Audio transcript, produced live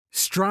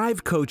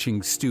Strive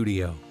Coaching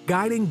Studio,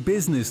 guiding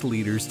business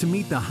leaders to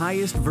meet the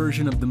highest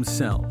version of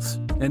themselves.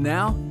 And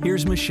now,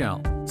 here's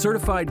Michelle,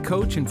 certified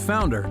coach and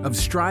founder of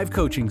Strive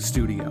Coaching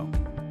Studio.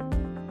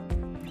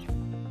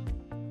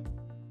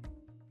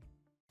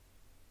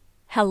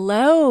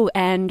 Hello,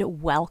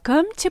 and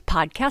welcome to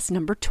podcast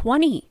number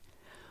 20,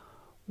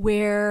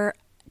 where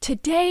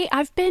today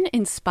I've been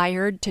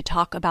inspired to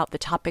talk about the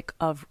topic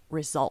of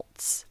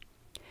results.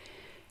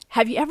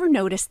 Have you ever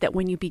noticed that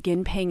when you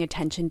begin paying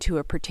attention to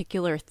a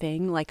particular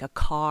thing, like a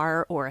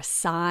car or a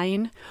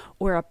sign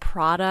or a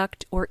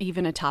product or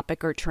even a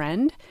topic or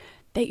trend,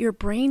 that your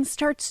brain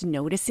starts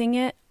noticing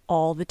it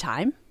all the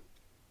time?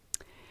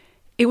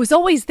 It was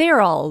always there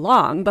all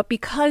along, but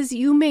because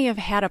you may have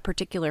had a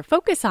particular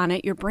focus on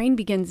it, your brain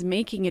begins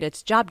making it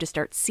its job to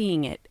start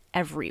seeing it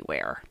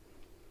everywhere.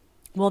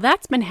 Well,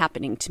 that's been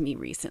happening to me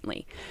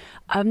recently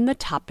on the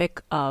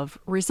topic of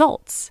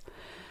results.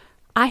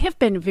 I have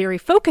been very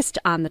focused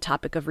on the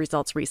topic of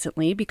results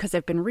recently because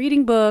I've been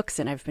reading books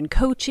and I've been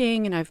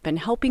coaching and I've been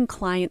helping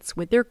clients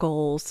with their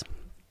goals,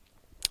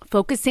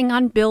 focusing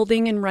on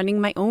building and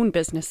running my own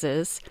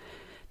businesses,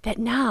 that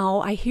now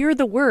I hear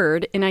the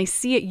word and I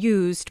see it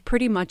used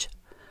pretty much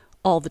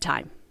all the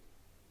time.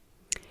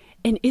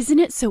 And isn't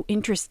it so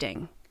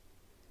interesting?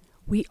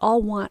 We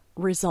all want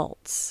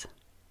results.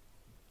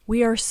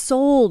 We are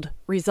sold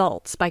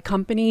results by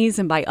companies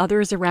and by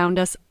others around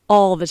us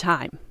all the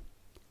time.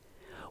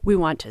 We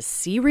want to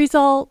see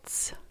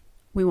results.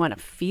 We want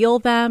to feel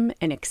them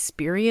and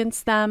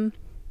experience them.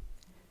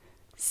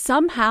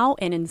 Somehow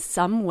and in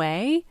some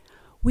way,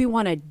 we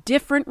want a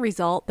different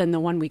result than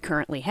the one we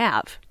currently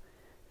have.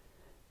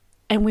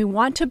 And we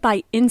want to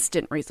buy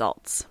instant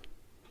results.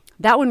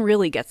 That one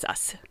really gets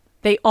us.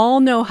 They all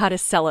know how to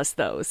sell us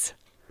those.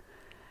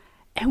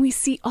 And we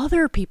see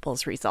other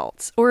people's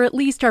results, or at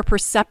least our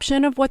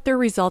perception of what their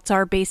results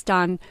are based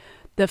on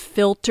the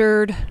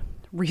filtered,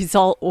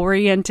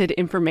 result-oriented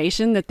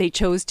information that they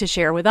chose to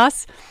share with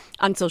us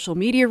on social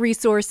media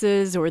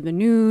resources or the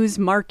news,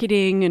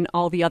 marketing, and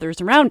all the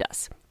others around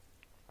us.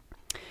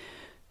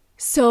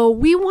 So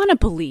we want to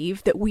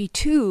believe that we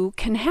too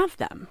can have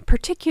them,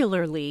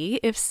 particularly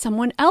if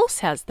someone else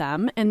has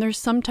them and there's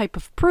some type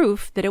of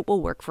proof that it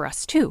will work for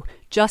us too,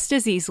 just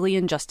as easily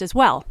and just as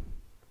well.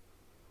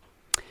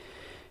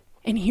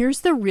 And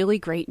here's the really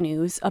great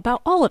news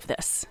about all of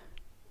this.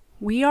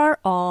 We are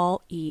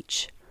all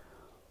each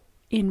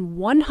in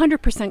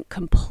 100%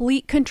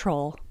 complete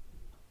control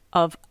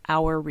of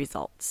our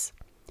results.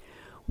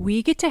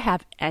 We get to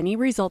have any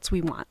results we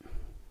want.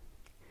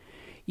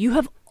 You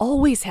have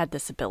always had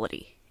this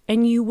ability,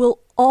 and you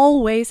will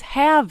always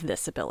have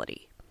this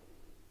ability.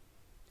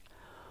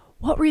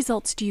 What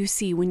results do you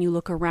see when you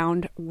look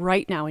around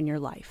right now in your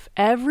life?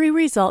 Every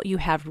result you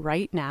have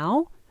right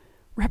now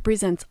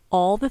represents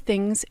all the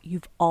things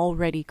you've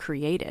already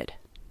created.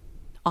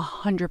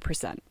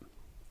 100%.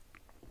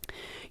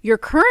 Your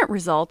current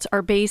results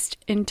are based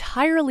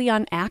entirely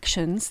on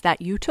actions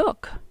that you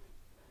took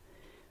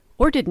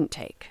or didn't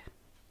take.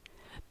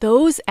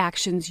 Those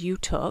actions you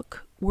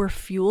took were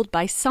fueled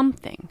by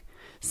something,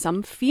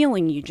 some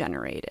feeling you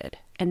generated.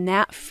 And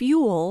that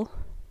fuel,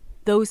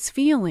 those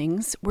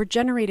feelings were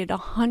generated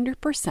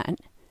 100%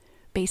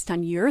 based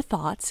on your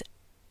thoughts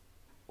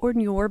or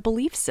your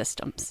belief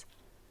systems.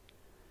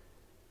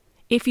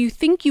 If you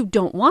think you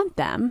don't want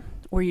them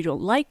or you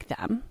don't like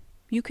them,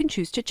 you can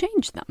choose to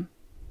change them.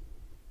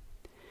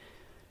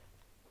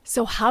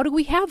 So how do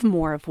we have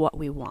more of what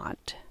we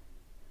want?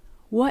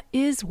 What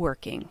is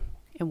working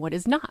and what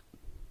is not?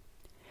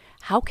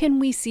 How can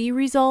we see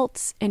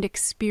results and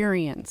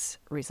experience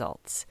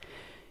results?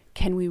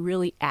 Can we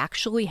really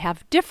actually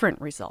have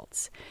different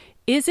results?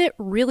 Is it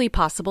really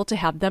possible to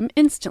have them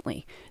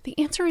instantly? The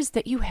answer is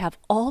that you have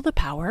all the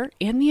power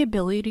and the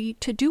ability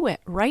to do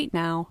it right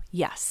now,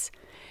 yes.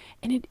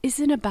 And it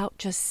isn't about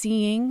just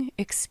seeing,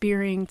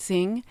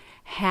 experiencing,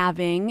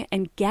 having,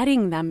 and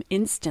getting them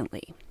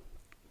instantly.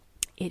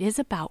 It is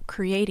about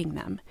creating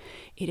them.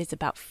 It is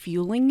about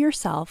fueling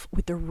yourself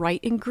with the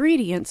right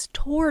ingredients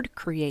toward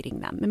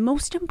creating them. And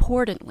most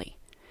importantly,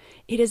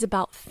 it is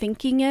about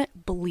thinking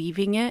it,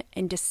 believing it,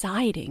 and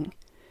deciding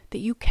that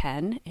you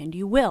can and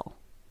you will.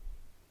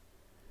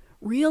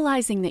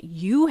 Realizing that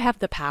you have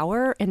the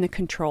power and the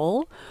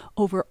control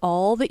over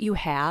all that you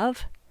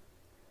have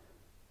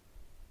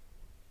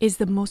is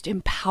the most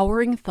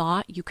empowering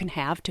thought you can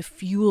have to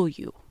fuel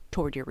you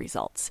toward your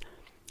results.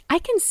 I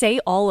can say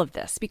all of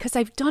this because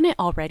I've done it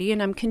already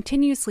and I'm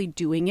continuously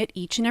doing it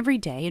each and every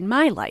day in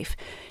my life.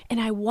 And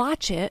I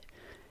watch it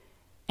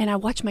and I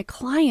watch my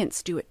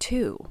clients do it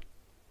too.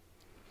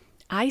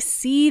 I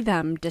see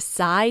them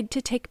decide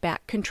to take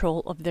back control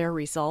of their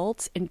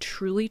results and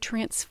truly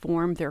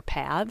transform their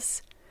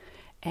paths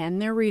and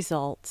their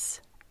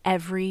results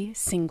every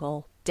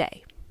single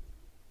day.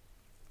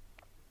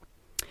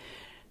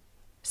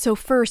 So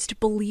first,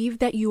 believe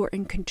that you are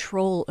in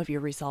control of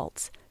your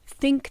results.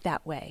 Think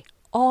that way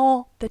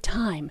all the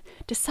time.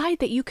 Decide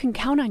that you can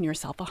count on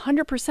yourself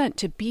 100%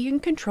 to be in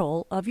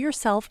control of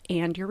yourself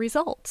and your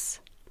results.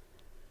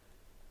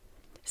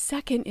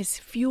 Second is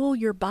fuel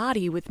your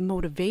body with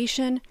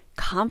motivation,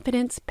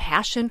 confidence,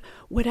 passion,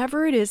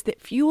 whatever it is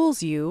that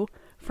fuels you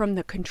from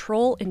the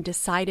control and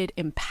decided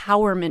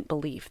empowerment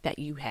belief that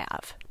you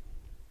have.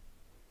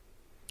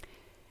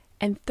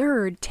 And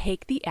third,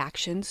 take the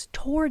actions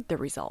toward the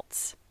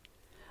results.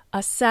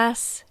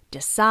 Assess,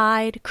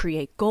 decide,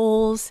 create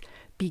goals,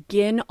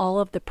 begin all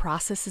of the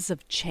processes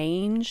of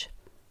change,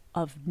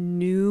 of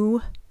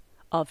new,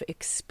 of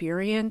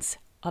experience,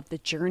 of the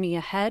journey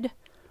ahead.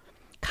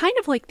 Kind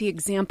of like the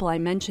example I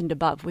mentioned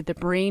above with the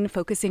brain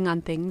focusing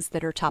on things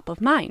that are top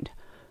of mind.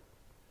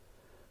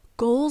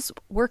 Goals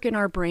work in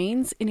our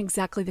brains in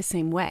exactly the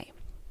same way.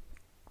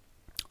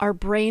 Our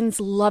brains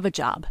love a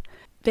job.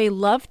 They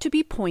love to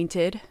be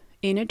pointed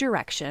in a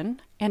direction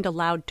and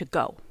allowed to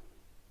go.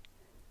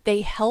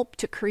 They help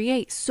to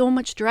create so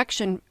much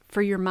direction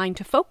for your mind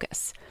to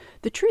focus.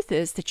 The truth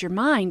is that your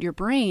mind, your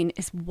brain,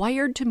 is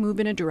wired to move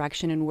in a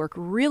direction and work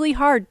really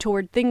hard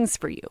toward things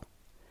for you.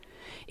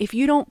 If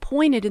you don't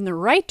point it in the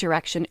right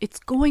direction, it's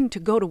going to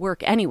go to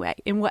work anyway,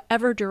 in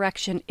whatever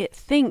direction it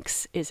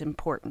thinks is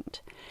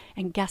important.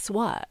 And guess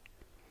what?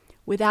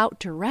 Without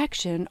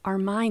direction, our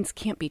minds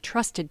can't be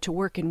trusted to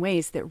work in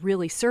ways that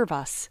really serve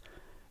us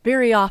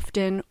very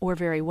often or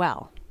very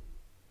well.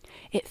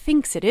 It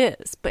thinks it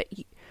is, but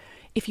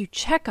if you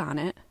check on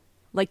it,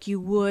 like you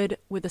would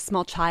with a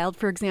small child,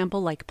 for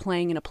example, like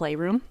playing in a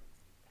playroom,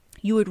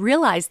 you would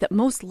realize that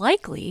most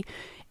likely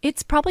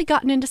it's probably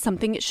gotten into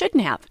something it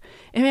shouldn't have,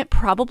 and it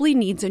probably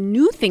needs a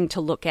new thing to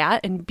look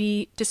at and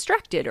be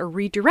distracted or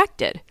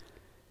redirected.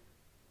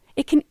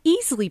 It can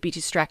easily be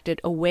distracted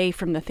away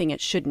from the thing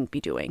it shouldn't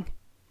be doing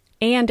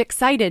and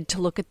excited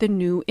to look at the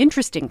new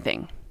interesting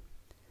thing.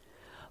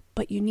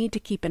 But you need to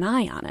keep an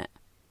eye on it,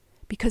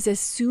 because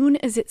as soon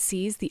as it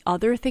sees the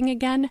other thing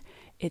again,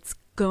 it's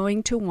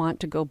going to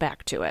want to go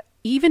back to it,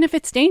 even if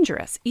it's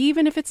dangerous,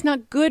 even if it's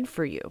not good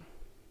for you.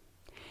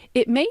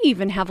 It may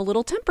even have a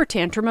little temper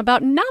tantrum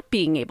about not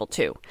being able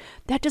to.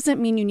 That doesn't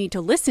mean you need to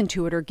listen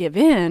to it or give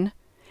in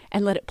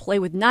and let it play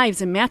with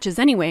knives and matches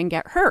anyway and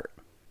get hurt.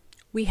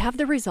 We have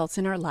the results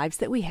in our lives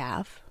that we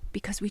have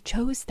because we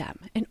chose them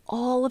and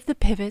all of the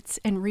pivots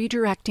and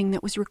redirecting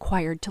that was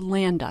required to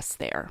land us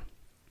there.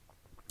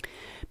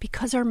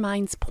 Because our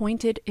minds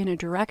pointed in a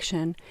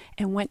direction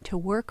and went to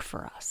work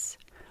for us.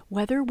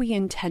 Whether we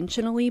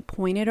intentionally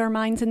pointed our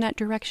minds in that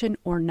direction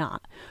or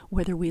not,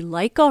 whether we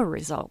like our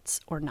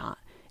results or not,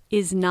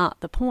 is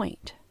not the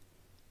point.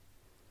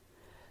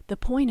 The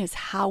point is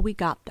how we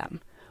got them,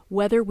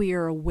 whether we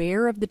are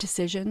aware of the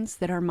decisions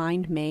that our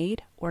mind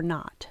made or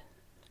not.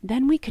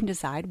 Then we can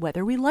decide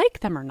whether we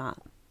like them or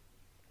not.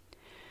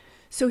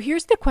 So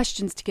here's the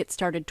questions to get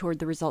started toward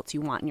the results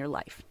you want in your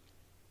life.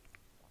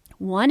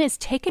 One is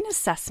take an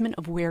assessment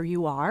of where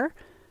you are,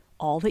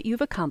 all that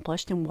you've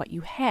accomplished, and what you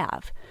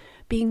have.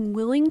 Being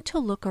willing to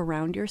look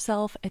around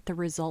yourself at the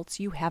results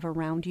you have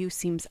around you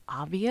seems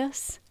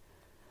obvious.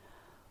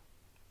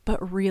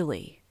 But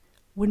really,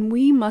 when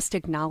we must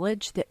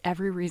acknowledge that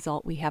every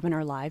result we have in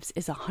our lives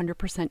is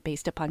 100%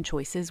 based upon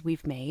choices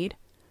we've made,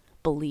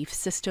 belief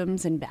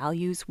systems and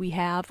values we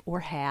have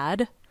or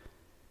had,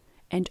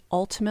 and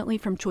ultimately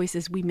from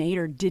choices we made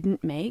or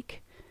didn't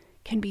make,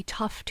 can be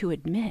tough to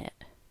admit.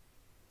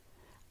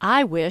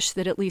 I wish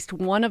that at least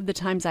one of the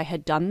times I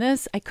had done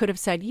this, I could have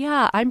said,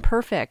 yeah, I'm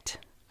perfect.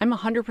 I'm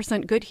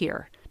 100% good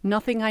here.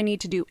 Nothing I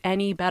need to do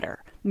any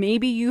better.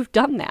 Maybe you've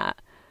done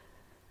that.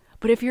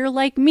 But if you're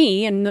like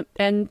me and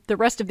the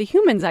rest of the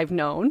humans I've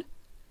known,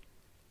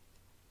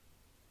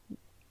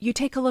 you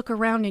take a look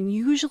around and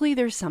usually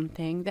there's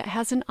something that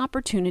has an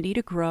opportunity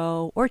to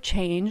grow or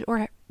change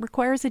or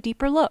requires a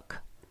deeper look.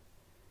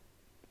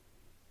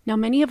 Now,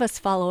 many of us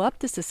follow up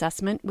this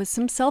assessment with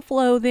some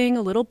self-loathing,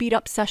 a little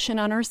beat-up session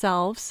on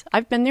ourselves.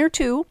 I've been there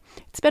too.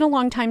 It's been a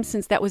long time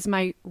since that was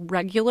my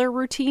regular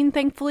routine,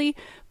 thankfully,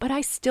 but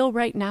I still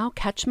right now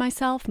catch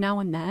myself now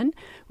and then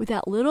with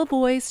that little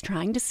voice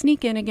trying to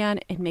sneak in again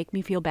and make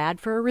me feel bad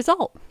for a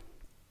result.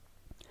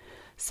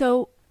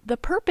 So the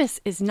purpose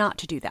is not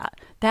to do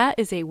that. That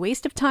is a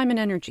waste of time and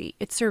energy.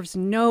 It serves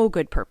no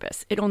good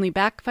purpose. It only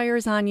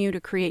backfires on you to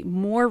create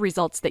more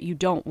results that you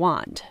don't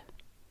want.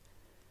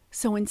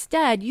 So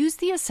instead, use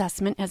the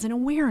assessment as an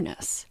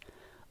awareness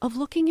of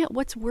looking at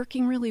what's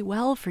working really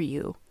well for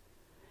you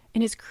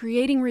and is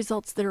creating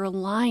results that are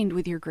aligned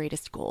with your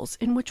greatest goals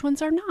and which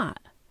ones are not.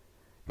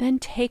 Then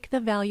take the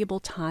valuable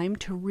time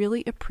to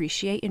really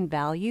appreciate and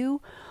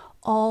value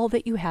all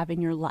that you have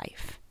in your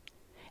life.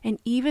 And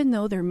even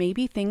though there may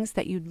be things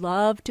that you'd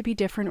love to be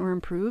different or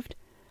improved,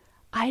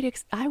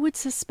 I would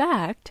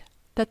suspect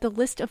that the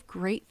list of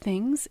great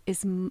things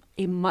is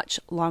a much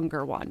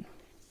longer one.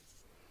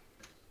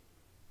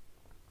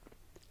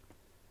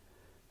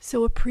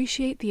 So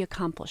appreciate the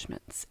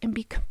accomplishments and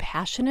be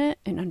compassionate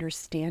and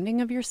understanding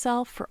of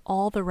yourself for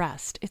all the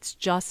rest. It's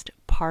just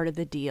part of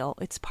the deal.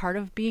 It's part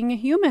of being a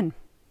human.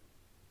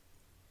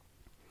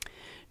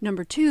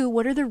 Number 2,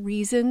 what are the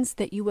reasons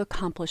that you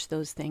accomplished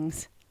those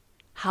things?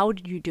 How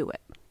did you do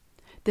it?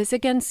 This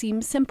again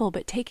seems simple,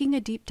 but taking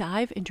a deep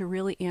dive into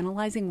really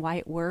analyzing why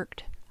it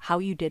worked, how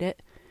you did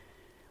it,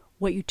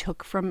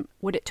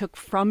 what it took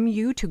from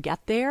you to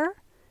get there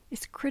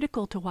is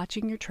critical to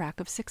watching your track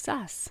of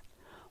success.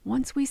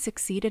 Once we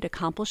succeed at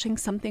accomplishing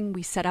something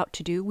we set out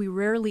to do, we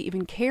rarely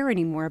even care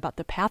anymore about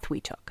the path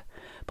we took.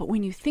 But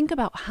when you think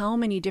about how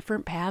many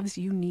different paths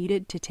you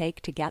needed to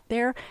take to get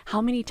there, how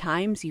many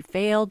times you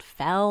failed,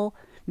 fell,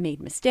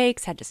 made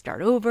mistakes, had to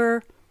start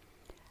over,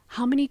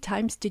 how many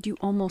times did you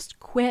almost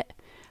quit?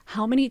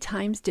 How many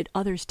times did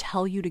others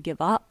tell you to give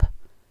up?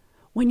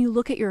 When you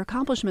look at your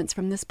accomplishments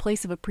from this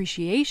place of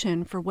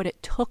appreciation for what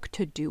it took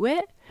to do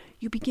it,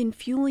 you begin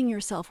fueling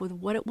yourself with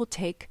what it will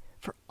take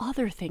for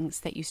other things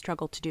that you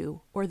struggle to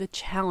do or the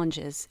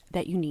challenges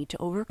that you need to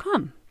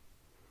overcome.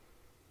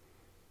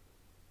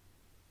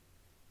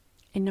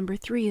 And number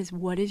 3 is,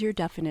 what is your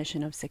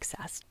definition of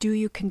success? Do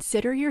you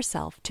consider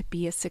yourself to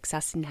be a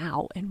success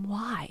now, and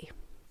why?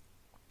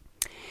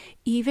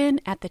 Even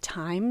at the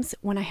times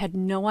when I had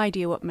no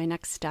idea what my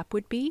next step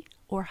would be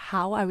or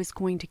how I was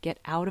going to get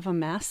out of a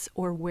mess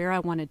or where I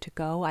wanted to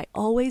go, I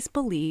always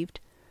believed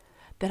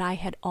that I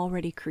had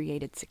already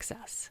created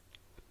success.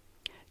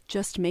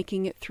 Just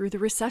making it through the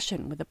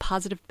recession with a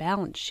positive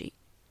balance sheet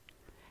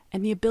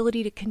and the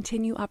ability to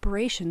continue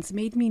operations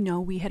made me know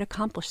we had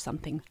accomplished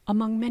something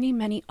among many,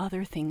 many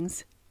other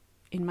things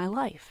in my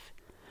life.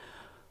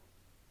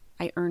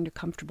 I earned a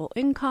comfortable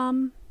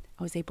income.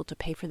 I was able to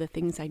pay for the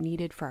things I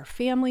needed for our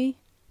family,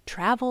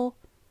 travel,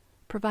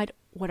 provide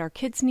what our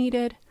kids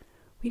needed.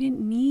 We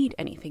didn't need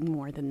anything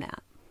more than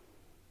that.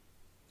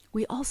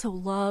 We also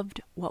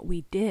loved what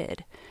we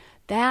did.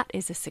 That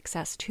is a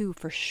success too,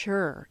 for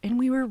sure. And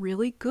we were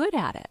really good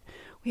at it.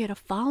 We had a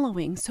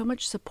following, so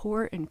much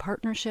support and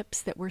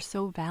partnerships that were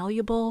so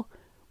valuable.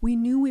 We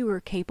knew we were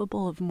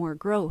capable of more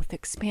growth,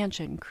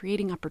 expansion,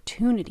 creating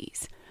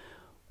opportunities.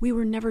 We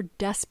were never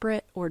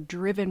desperate or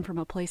driven from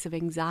a place of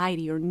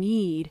anxiety or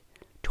need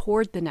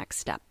toward the next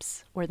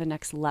steps or the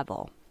next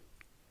level.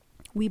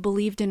 We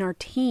believed in our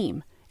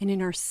team and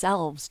in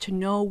ourselves to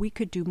know we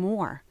could do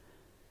more.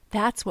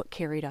 That's what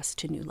carried us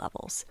to new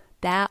levels.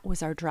 That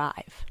was our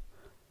drive.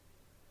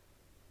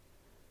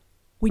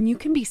 When you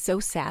can be so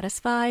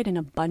satisfied and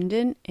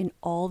abundant in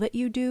all that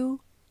you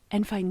do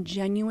and find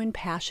genuine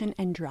passion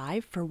and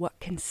drive for what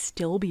can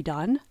still be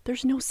done,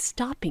 there's no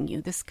stopping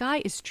you. The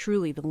sky is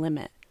truly the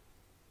limit.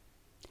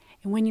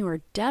 And when you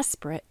are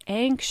desperate,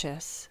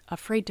 anxious,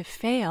 afraid to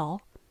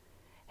fail,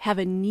 have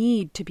a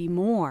need to be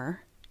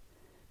more,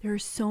 there are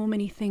so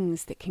many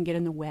things that can get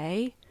in the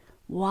way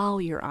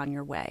while you're on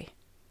your way.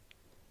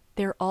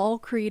 They're all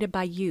created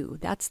by you.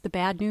 That's the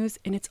bad news,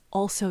 and it's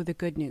also the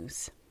good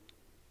news.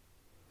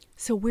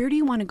 So where do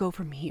you want to go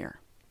from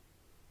here?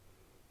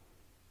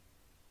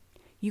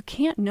 You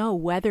can't know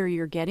whether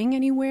you're getting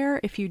anywhere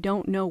if you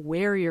don't know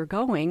where you're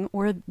going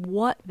or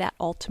what that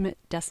ultimate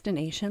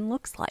destination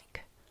looks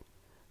like.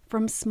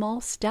 From small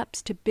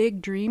steps to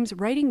big dreams,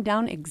 writing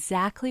down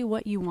exactly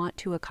what you want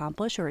to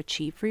accomplish or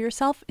achieve for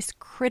yourself is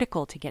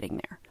critical to getting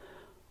there.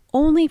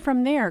 Only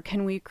from there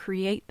can we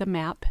create the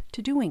map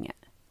to doing it.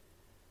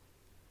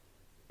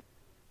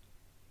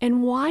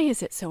 And why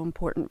is it so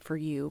important for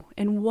you?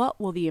 And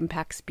what will the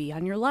impacts be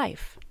on your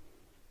life?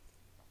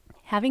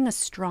 Having a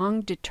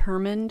strong,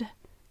 determined,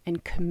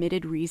 and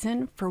committed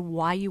reason for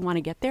why you want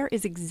to get there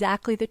is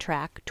exactly the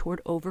track toward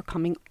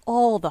overcoming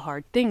all the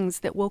hard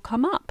things that will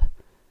come up.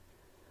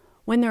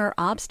 When there are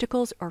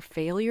obstacles or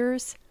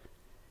failures,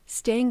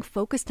 staying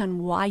focused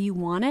on why you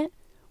want it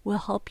will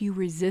help you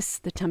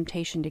resist the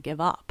temptation to give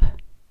up,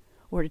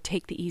 or to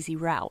take the easy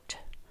route,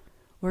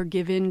 or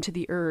give in to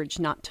the urge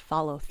not to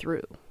follow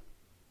through.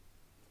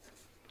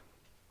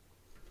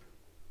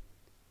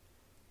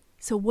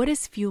 So what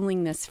is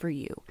fueling this for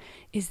you?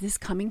 Is this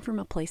coming from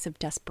a place of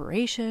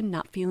desperation,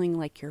 not feeling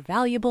like you're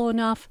valuable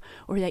enough,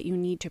 or that you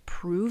need to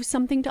prove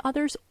something to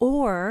others?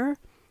 Or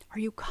are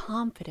you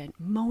confident,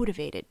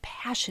 motivated,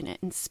 passionate,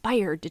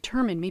 inspired,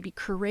 determined, maybe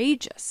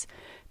courageous?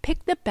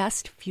 Pick the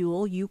best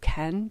fuel you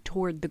can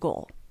toward the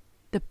goal.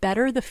 The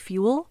better the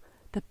fuel,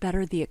 the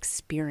better the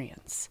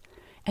experience.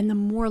 And the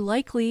more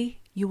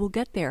likely you will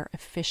get there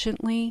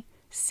efficiently,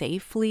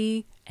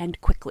 safely, and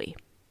quickly.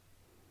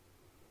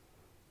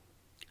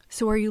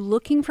 So are you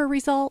looking for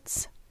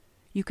results?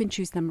 You can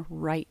choose them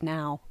right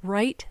now,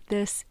 right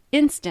this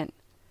instant.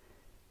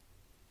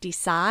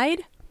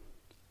 Decide,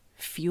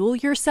 fuel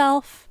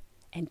yourself,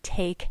 and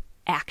take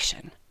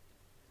action.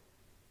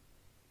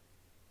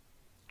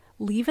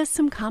 Leave us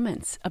some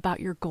comments about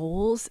your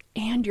goals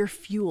and your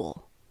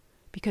fuel,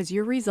 because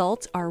your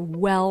results are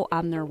well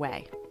on their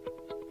way.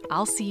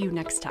 I'll see you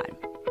next time.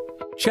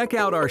 Check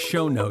out our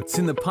show notes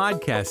in the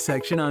podcast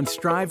section on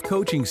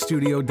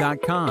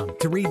strivecoachingstudio.com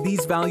to read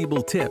these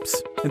valuable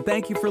tips. And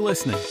thank you for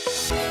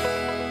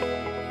listening.